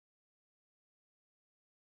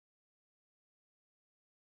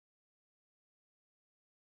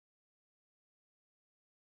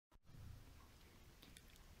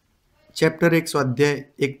Chapter 1 स्वाध्याय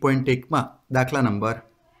 1.1 में दाखला नंबर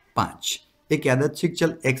 5 एक यादृच्छिक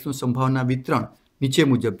चल x નું સંભાવના વિતરણ નીચે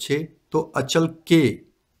મુજબ છે તો અચલ k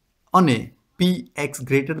અને px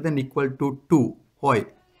greater than equal to 2 હોય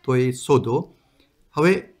તો એ શોધો।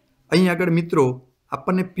 હવે અહીં આગળ મિત્રો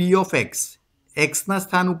આપણને p ઓફ x ના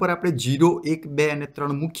સ્થાન ઉપર આપણે 0 1 2 અને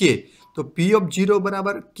 3 મૂકીએ તો p ઓફ 0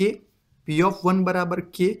 બરાબર k, p ઓફ 1 બરાબર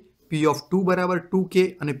k, p ઓફ 2 બરાબર 2k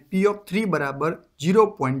અને p ઓફ 3 બરાબર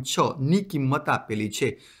 0.6 ની કિંમત આપેલી છે।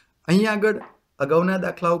 અહીં આગળ અગાઉના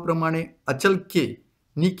દાખલાઓ પ્રમાણે અચલ k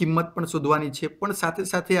ની કિંમત પણ શોધવાની છે, પણ સાથે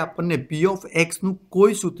સાથે આપણને p ઓફ x નું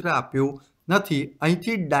કોઈ સૂત્ર આપ્યું નથી।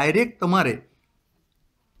 અહીંથી ડાયરેક્ટ તમારે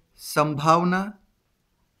સંભાવના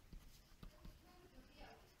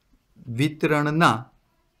વિતરણના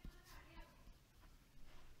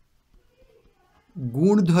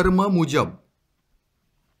ગુણધર્મ મુજબ,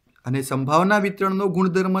 અને સંભાવના વિતરણનો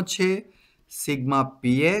ગુણધર્મ છે સિગ્મા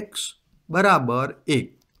px બરાબર 1,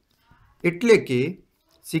 એટલે કે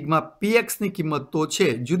સિગ્મા px ની કિંમત તો છે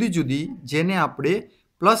જુદી જુદી, જેને આપણે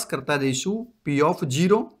પ્લસ કરતા જઈશું। p ઓફ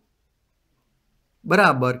 0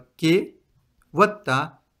 બરાબર k વત્તા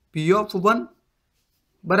p ઓફ 1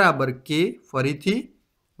 બરાબર k ફરીથી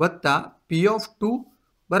વત્તા p ઓફ 2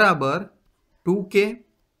 બરાબર 2k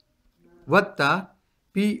વત્તા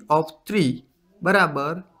p ઓફ 3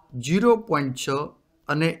 બરાબર 0.6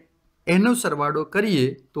 અને એનો સરવાળો કરીએ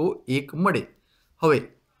તો 1 મળે। હવે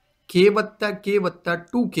k વત્તા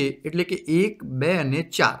 2k એટલે કે 1 2 અને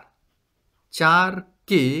 4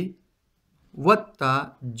 4k વત્તા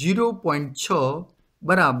 0.6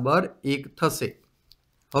 બરાબર 1 થશે।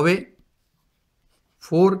 હવે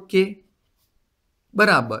 4k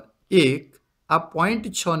બરાબર 1 આ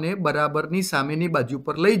 0.6 ને બરાબરની સામેની બાજુ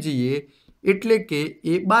પર લઈ જઈએ એટલે કે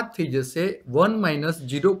એ બાદ થઈ જશે 1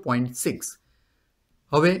 - 0.6।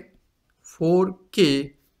 હવે 4k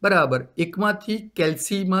બરાબર 1 માંથી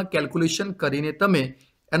કેલ્સીમાં કેલ્ક્યુલેશન કરીને તમે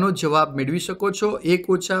એનો જવાબ મેળવી શકો છો।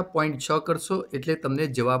 1 ઓછા 0.6 કરશો એટલે તમને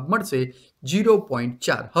જવાબ મળશે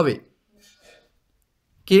 0.4। હવે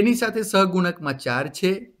k ની સાથે સહગુણકમાં 4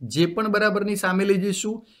 છે, જે પણ બરાબરની સામે લઈ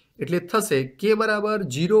જઈશું એટલે થશે k બરાબર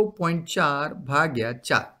 0.4 ભાગ્યા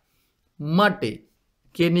 4 માટે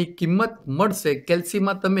k ની કિંમત મળશે,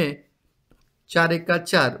 કેલ્સીમાં તમે 4 એકા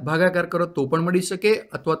 4 ભાગાકાર કરો તો પણ મળી શકે,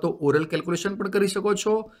 અથવા તો ઓરલ કેલ્ક્યુલેશન પણ કરી શકો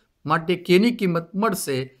છો। માટે k ની કિંમત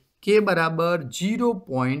મળશે k બરાબર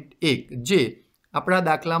 0.1, જે આપણા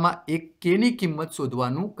દાખલામાં એક k ની કિંમત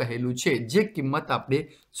શોધવાનું કહેલું છે, જે કિંમત આપણે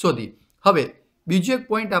શોધી। હવે બીજો એક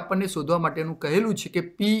પોઈન્ટ આપણને શોધવા માટેનું કહેલું છે કે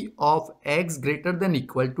p of x greater than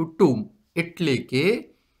equal to 2, એટલે કે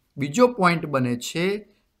બીજો પોઈન્ટ બને છે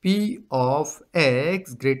p of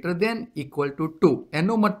x greater than equal to 2।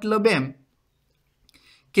 એનો મતલબ એમ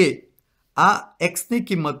કે આ x ની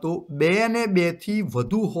કિંમતો 2 અને 2 થી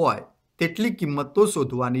વધુ હોય તેટલી કિંમતો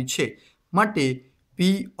શોધવાની છે। માટે p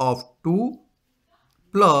of 2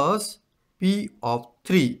 plus p of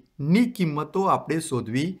 3 ની કિંમતો આપણે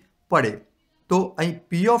શોધવી પડે। તો અહીં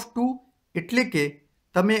p ઓફ 2 એટલે કે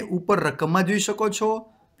તમે ઉપર રકમમાં જોઈ શકો છો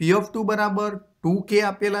p ઓફ 2 બરાબર 2k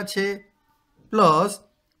આપેલા છે, પ્લસ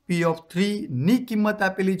p ઓફ 3 ની કિંમત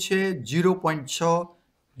આપેલી છે 0.6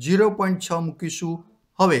 0.6 મૂકીશું।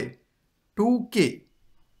 હવે 2k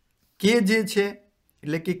k જે છે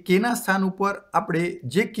એટલે કે k ના સ્થાન ઉપર આપણે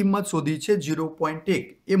જે કિંમત શોધી છે 0.1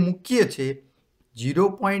 એ મૂકીએ છીએ।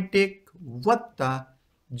 0.1 વત્તા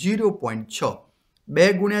 0.6 2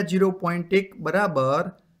 ગુણ્યા 0.1 બરાબર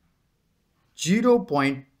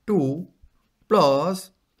 0.2 પ્લસ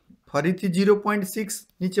ફરીથી 0.6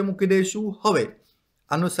 નીચે મૂકી દઈશું। હવે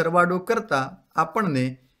આનો સરવાળો કરતા આપણને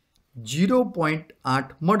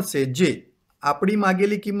 0.8 મળશે, જે આપણી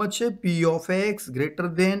માગેલી કિંમત છે p of x greater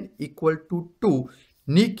than equal to 2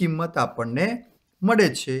 ની કિંમત આપણને મળે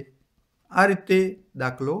છે। આ રીતે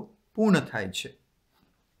દાખલો પૂર્ણ થાય છે।